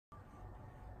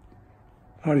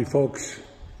Howdy folks,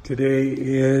 today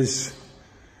is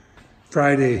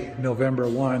Friday, November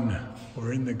 1.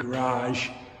 We're in the garage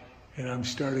and I'm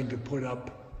starting to put up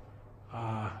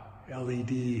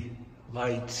LED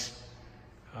lights.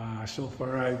 So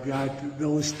far I've got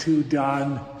those two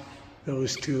done,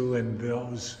 those two and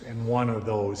those and one of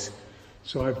those.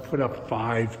 So I've put up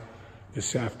 5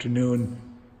 this afternoon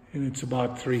and it's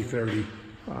about 3:30.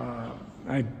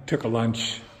 I took a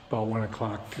lunch about 1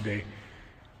 o'clock today.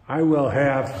 I will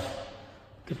have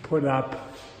to put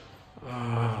up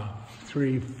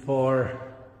 3, 4,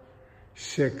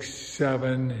 6,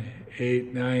 7,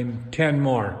 8, 9, 10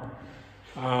 more.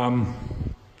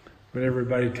 But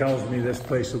everybody tells me this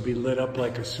place will be lit up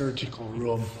like a surgical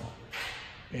room.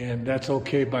 And that's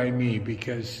okay by me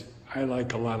because I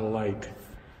like a lot of light.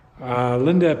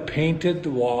 Linda painted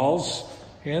the walls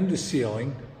and the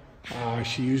ceiling.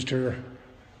 She used her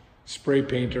spray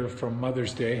painter from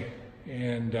Mother's Day.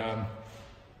 And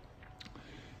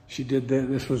she did that.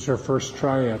 This was her first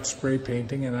try at spray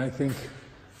painting, and I think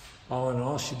all in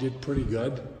all she did pretty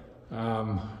good.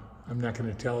 I'm not going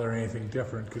to tell her anything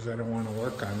different because I don't want to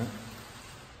work on it.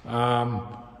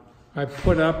 I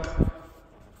put up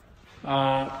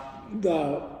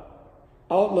the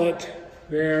outlet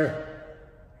there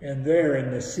and there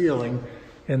in the ceiling,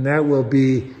 and that will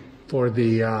be for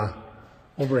the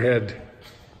overhead,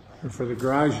 or for the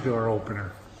garage door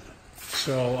opener.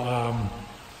 So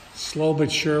slow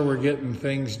but sure we're getting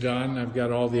things done. I've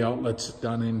got all the outlets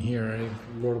done in here. I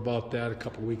wrote about that a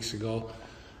couple weeks ago.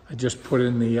 I just put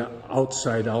in the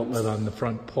outside outlet on the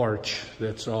front porch.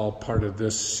 That's all part of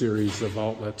this series of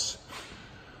outlets.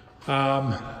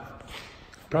 I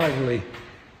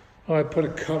put a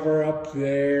cover up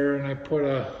there and I put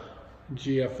a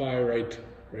GFI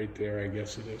right there, I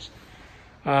guess it is.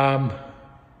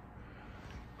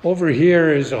 Over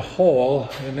here is a hole,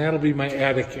 and that'll be my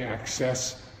attic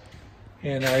access.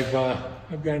 And I've got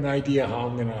an idea how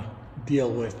I'm gonna deal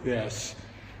with this.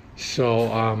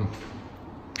 So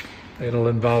it'll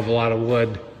involve a lot of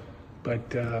wood,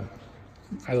 but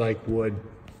I like wood.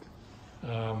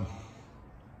 You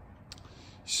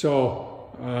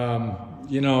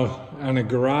know, on a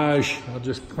garage, I'll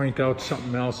just point out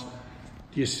something else.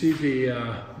 Do you see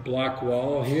the block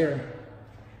wall here?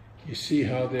 You see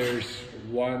how there's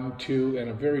 1, 2, and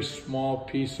a very small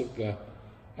piece of a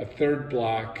third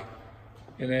block.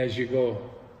 And as you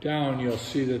go down, you'll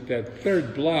see that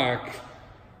third block,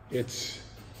 you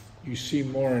see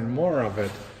more and more of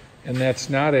it. And that's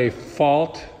not a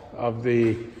fault of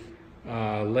the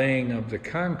laying of the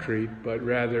concrete, but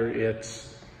rather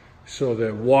it's so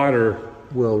that water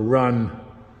will run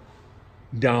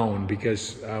down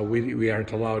because we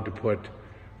aren't allowed to put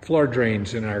floor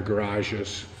drains in our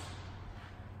garages.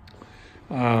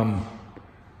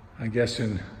 I guess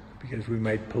because we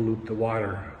might pollute the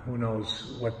water. Who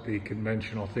knows what the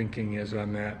conventional thinking is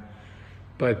on that.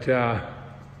 But,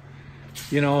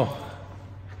 you know,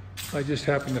 I just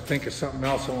happened to think of something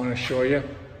else I want to show you.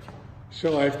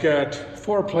 So I've got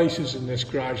 4 places in this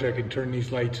garage I can turn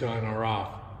these lights on or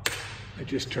off. I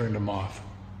just turned them off.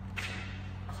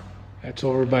 That's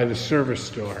over by the service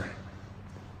store.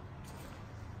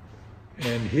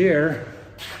 And here,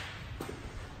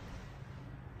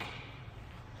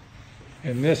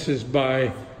 and this is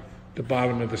by the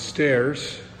bottom of the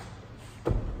stairs.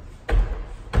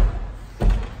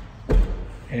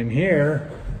 And here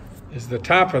is the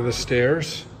top of the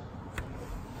stairs.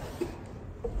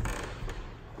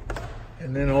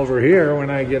 And then over here,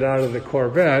 when I get out of the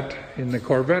Corvette, in the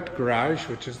Corvette garage,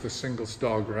 which is the single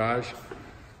stall garage,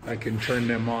 I can turn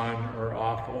them on or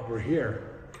off over here.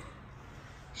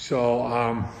 So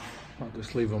I'll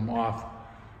just leave them off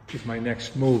because my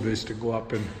next move is to go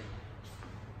up and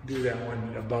do that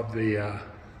one above the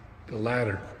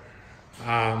ladder.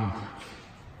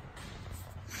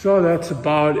 So that's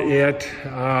about it.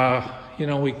 You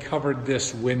know, we covered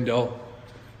this window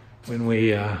when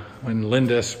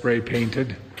Linda spray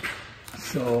painted.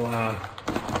 So I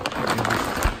can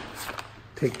just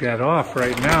take that off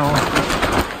right now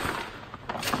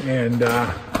and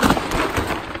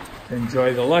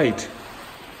enjoy the light.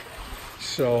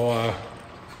 So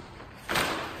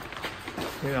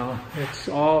you know, it's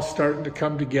all starting to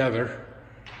come together,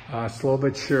 slow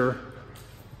but sure,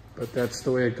 but that's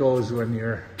the way it goes when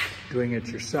you're doing it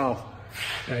yourself.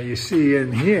 Now you see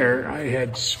in here, I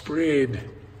had sprayed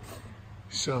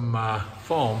some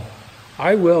foam.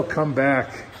 I will come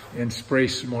back and spray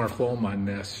some more foam on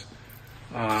this.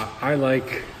 I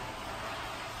like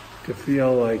to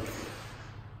feel like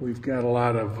we've got a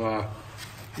lot of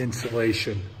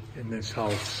insulation in this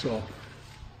house. So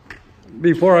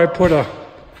before I put a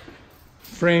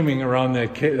framing around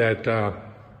that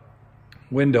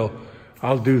window,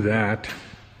 I'll do that.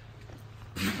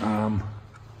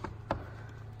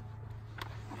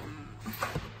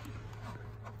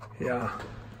 Yeah.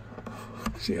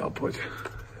 See, I'll put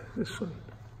this one.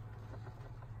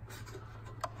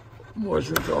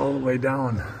 Wasn't all the way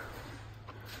down.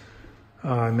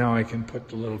 Now I can put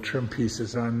the little trim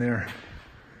pieces on there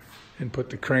and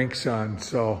put the cranks on.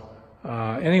 So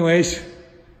anyways,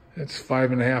 it's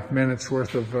 5.5 minutes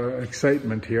worth of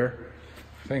excitement here.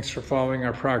 Thanks for following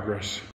our progress.